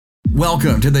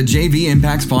Welcome to the JV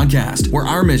Impacts Podcast, where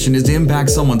our mission is to impact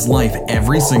someone's life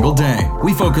every single day.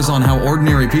 We focus on how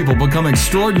ordinary people become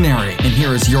extraordinary. And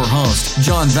here is your host,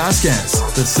 John Vasquez,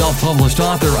 the self-published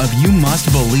author of You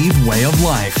Must Believe Way of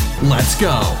Life. Let's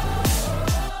go.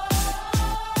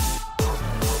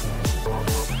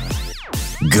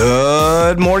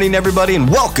 Good morning, everybody, and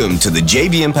welcome to the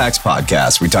JV Impacts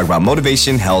Podcast. We talk about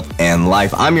motivation, health, and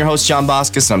life. I'm your host, John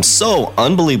Vasquez, and I'm so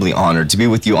unbelievably honored to be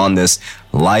with you on this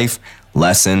Life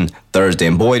Lesson Thursday.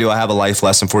 And boy, do I have a life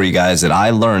lesson for you guys that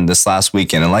I learned this last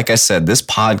weekend. And like I said, this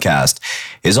podcast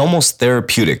is almost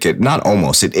therapeutic. It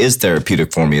is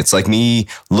therapeutic for me. It's like me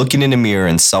looking in the mirror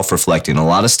and self-reflecting. A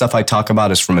lot of stuff I talk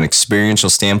about is from an experiential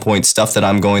standpoint, stuff that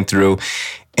I'm going through.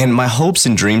 And my hopes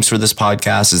and dreams for this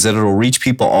podcast is that it'll reach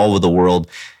people all over the world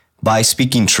by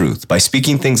speaking truth, by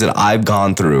speaking things that I've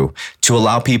gone through to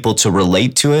allow people to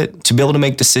relate to it, to be able to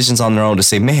make decisions on their own, to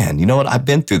say, man, you know what? I've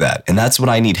been through that. And that's what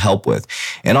I need help with.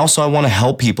 And also I want to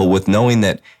help people with knowing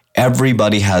that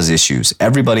everybody has issues.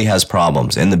 Everybody has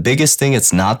problems. And the biggest thing,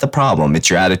 it's not the problem. It's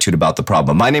your attitude about the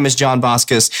problem. My name is John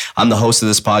Vasquez. I'm the host of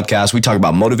this podcast. We talk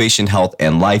about motivation, health,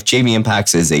 and life. JV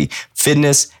Impacts is a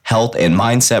fitness, health, and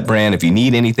mindset brand. If you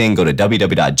need anything, go to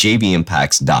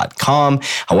www.jvimpacts.com.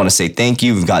 I want to say thank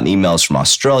you. We've gotten emails from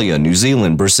Australia, New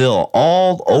Zealand, Brazil,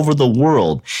 all over the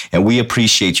world. And we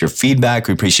appreciate your feedback.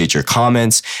 We appreciate your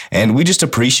comments. And we just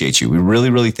appreciate you. We really,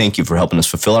 really thank you for helping us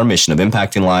fulfill our mission of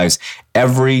impacting lives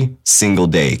every single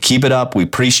day. Keep it up. We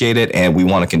appreciate it. And we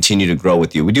want to continue to grow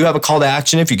with you. We do have a call to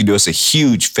action. If you could do us a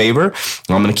huge favor,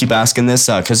 I'm going to keep asking this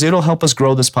because it'll help us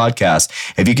grow this podcast.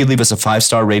 If you could leave us a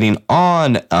 5-star rating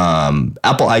on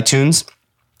Apple iTunes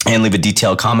and leave a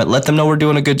detailed comment, let them know we're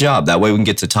doing a good job. That way we can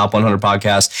get to top 100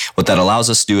 podcasts. What that allows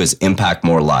us to do is impact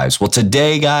more lives. Well,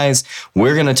 today, guys,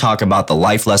 we're going to talk about the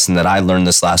life lesson that I learned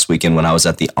this last weekend when I was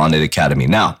at the On It Academy.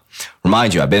 Now,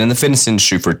 remind you, I've been in the fitness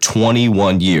industry for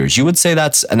 21 years. You would say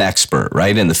that's an expert,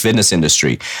 right? In the fitness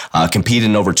industry, competed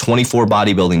in over 24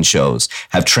 bodybuilding shows,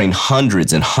 have trained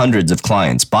hundreds and hundreds of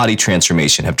clients, body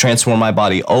transformation, have transformed my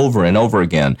body over and over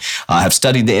again, have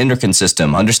studied the endocrine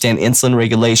system, understand insulin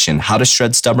regulation, how to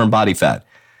shred stubborn body fat.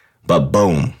 But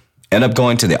boom, end up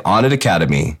going to the On It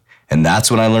Academy. And that's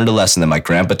when I learned a lesson that my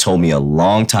grandpa told me a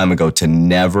long time ago to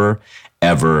never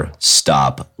ever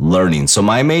stop learning. So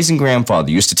my amazing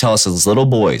grandfather used to tell us as little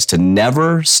boys to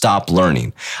never stop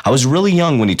learning. I was really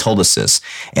young when he told us this.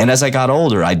 And as I got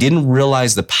older, I didn't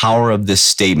realize the power of this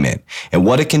statement and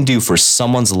what it can do for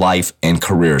someone's life and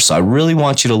career. So I really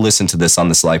want you to listen to this on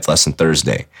this Life Lesson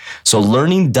Thursday. So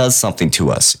learning does something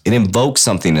to us. It invokes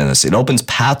something in us. It opens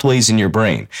pathways in your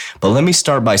brain. But let me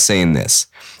start by saying this.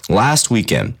 Last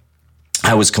weekend,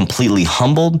 I was completely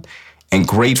humbled and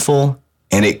grateful,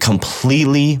 and it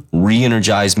completely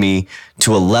re-energized me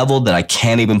to a level that I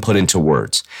can't even put into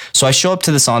words. So I show up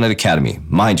to this On It Academy.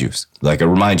 Mind you, like I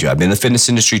remind you, I've been in the fitness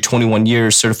industry 21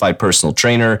 years, certified personal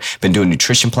trainer, been doing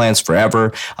nutrition plans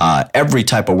forever, every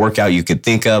type of workout you could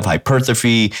think of,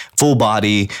 hypertrophy, full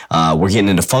body, we're getting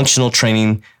into functional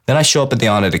training. Then I show up at the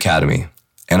On It Academy,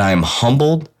 and I am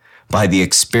humbled by the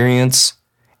experience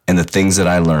and the things that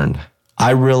I learned. I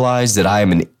realized that I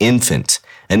am an infant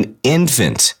and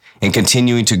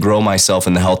continuing to grow myself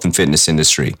in the health and fitness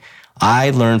industry.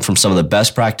 I learned from some of the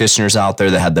best practitioners out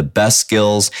there that had the best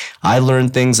skills. I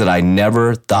learned things that I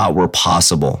never thought were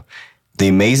possible. The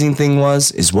amazing thing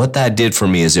is what that did for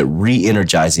me is it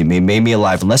re-energized me, it made me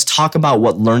alive. And let's talk about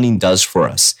what learning does for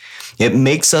us. It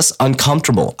makes us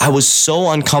uncomfortable. I was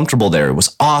so uncomfortable there. It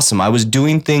was awesome. I was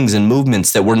doing things and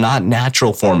movements that were not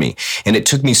natural for me. And it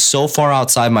took me so far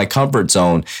outside my comfort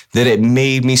zone that it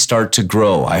made me start to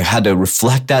grow. I had to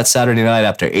reflect that Saturday night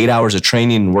after 8 hours of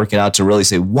training and working out to really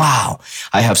say, wow,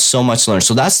 I have so much to learn.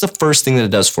 So that's the first thing that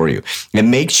it does for you. It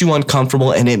makes you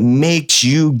uncomfortable and it makes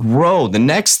you grow. The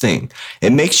next thing,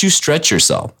 it makes you stretch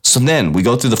yourself. So then we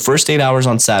go through the first 8 hours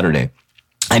on Saturday.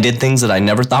 I did things that I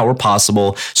never thought were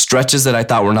possible, stretches that I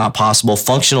thought were not possible,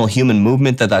 functional human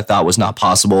movement that I thought was not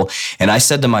possible. And I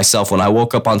said to myself when I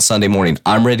woke up on Sunday morning,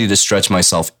 I'm ready to stretch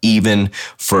myself even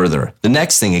further. The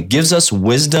next thing, it gives us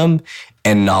wisdom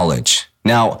and knowledge.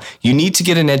 Now, you need to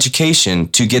get an education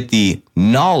to get the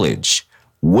knowledge.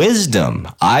 Wisdom,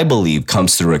 I believe,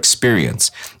 comes through experience.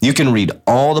 You can read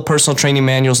all the personal training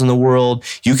manuals in the world.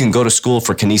 You can go to school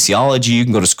for kinesiology. You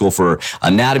can go to school for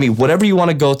anatomy, whatever you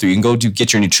want to go through. You can go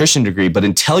get your nutrition degree. But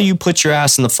until you put your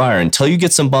ass in the fire, until you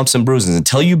get some bumps and bruises,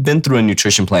 until you've been through a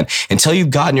nutrition plan, until you've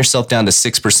gotten yourself down to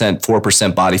 6%,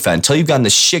 4% body fat, until you've gotten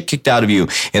the shit kicked out of you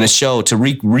in a show to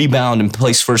rebound and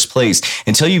place first place,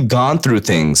 until you've gone through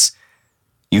things,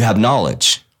 you have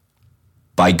knowledge.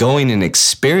 By going and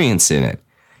experiencing it,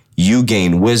 you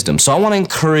gain wisdom. So I want to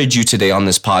encourage you today on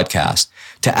this podcast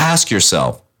to ask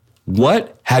yourself,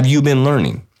 what have you been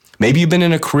learning? Maybe you've been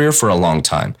in a career for a long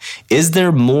time. Is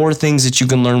there more things that you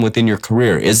can learn within your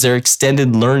career? Is there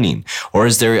extended learning, or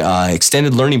is there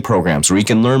extended learning programs where you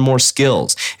can learn more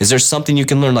skills? Is there something you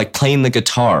can learn like playing the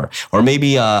guitar, or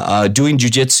maybe doing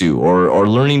jujitsu, or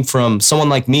learning from someone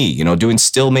like me, doing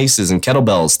still maces and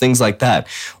kettlebells, things like that?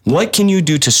 What can you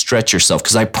do to stretch yourself?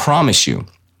 Because I promise you,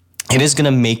 it is going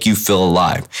to make you feel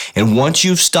alive. And once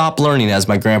you've stopped learning, as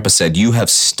my grandpa said, you have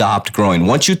stopped growing.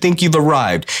 Once you think you've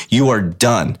arrived, you are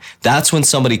done. That's when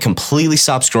somebody completely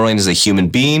stops growing as a human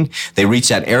being. They reach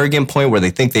that arrogant point where they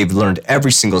think they've learned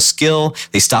every single skill.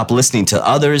 They stop listening to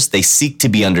others. They seek to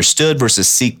be understood versus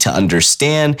seek to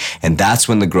understand. And that's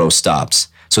when the growth stops.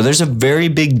 So there's a very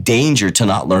big danger to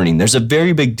not learning. There's a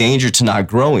very big danger to not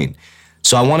growing.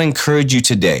 So I want to encourage you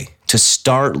today to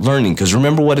start learning, because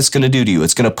remember what it's going to do to you.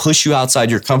 It's going to push you outside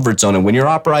your comfort zone. And when you're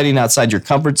operating outside your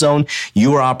comfort zone,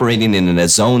 you are operating in a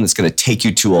zone that's going to take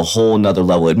you to a whole nother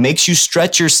level. It makes you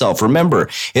stretch yourself. Remember,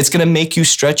 it's going to make you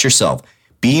stretch yourself.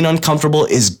 Being uncomfortable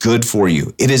is good for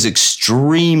you. It is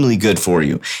extremely good for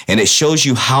you. And it shows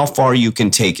you how far you can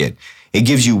take it. It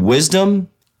gives you wisdom,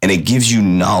 and it gives you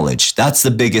knowledge. That's the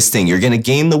biggest thing. You're going to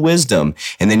gain the wisdom,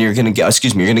 and then you're going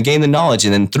to gain the knowledge.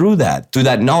 And then through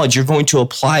that knowledge, you're going to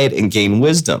apply it and gain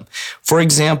wisdom. For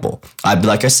example,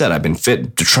 like I said, I've been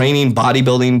fit training,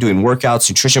 bodybuilding, doing workouts,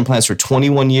 nutrition plans for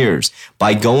 21 years.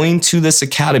 By going to this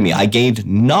academy, I gained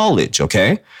knowledge,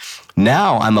 okay?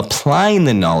 Now I'm applying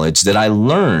the knowledge that I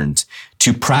learned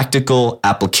to practical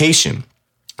application.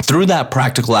 Through that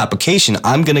practical application,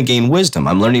 I'm going to gain wisdom.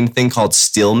 I'm learning a thing called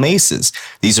steel maces.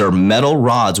 These are metal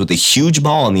rods with a huge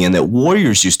ball in the end that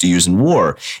warriors used to use in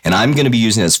war. And I'm going to be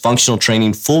using it as functional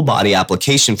training, full body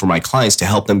application for my clients to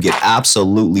help them get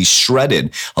absolutely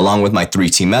shredded along with my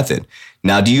 3T method.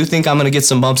 Now, do you think I'm going to get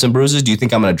some bumps and bruises? Do you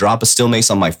think I'm going to drop a steel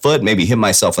mace on my foot, maybe hit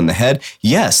myself in the head?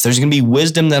 Yes, there's going to be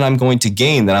wisdom that I'm going to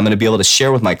gain that I'm going to be able to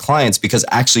share with my clients because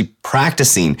actually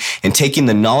practicing and taking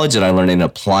the knowledge that I learned and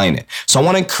applying it. So I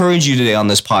want to encourage you today on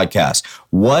this podcast.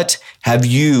 What have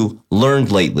you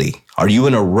learned lately? Are you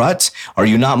in a rut? Are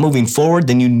you not moving forward?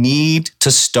 Then you need to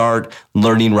start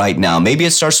learning right now. Maybe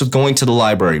it starts with going to the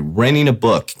library, renting a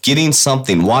book, getting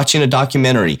something, watching a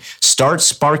documentary. Start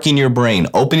sparking your brain,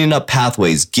 opening up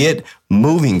pathways. Get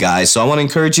moving, guys. So I want to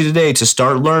encourage you today to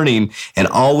start learning and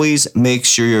always make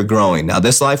sure you're growing. Now,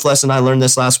 this life lesson I learned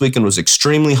this last weekend was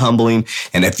extremely humbling.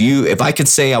 And if I could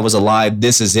say I was alive,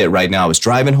 this is it right now. I was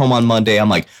driving home on Monday. I'm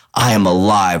like, I am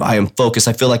alive. I am focused.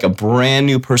 I feel like a brand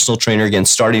new personal trainer again,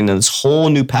 starting in this whole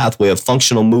new pathway of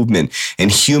functional movement and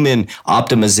human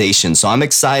optimization. So I'm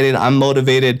excited. I'm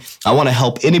motivated. I want to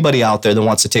help anybody out there that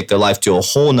wants to take their life to a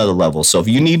whole nother level. So if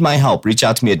you need my help, reach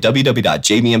out to me at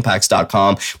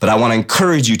www.jvimpacts.com. But I want to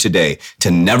encourage you today to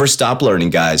never stop learning,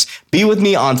 guys. Be with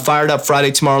me on Fired Up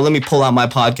Friday tomorrow. Let me pull out my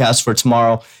podcast for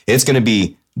tomorrow. It's going to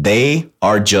be They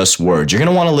Are Just Words. You're going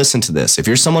to want to listen to this. If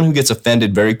you're someone who gets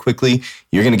offended very quickly,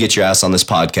 you're going to get your ass on this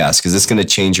podcast because it's going to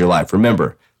change your life.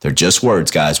 Remember, they're just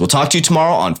words, guys. We'll talk to you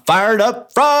tomorrow on Fired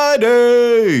Up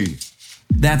Friday.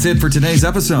 That's it for today's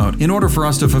episode. In order for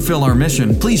us to fulfill our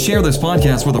mission, please share this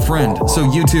podcast with a friend so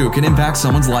you too can impact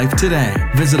someone's life today.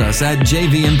 Visit us at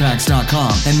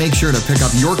jvimpacts.com and make sure to pick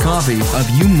up your copy of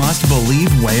You Must Believe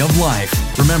Way of Life.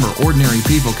 Remember, ordinary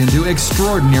people can do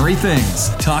extraordinary things.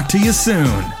 Talk to you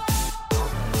soon.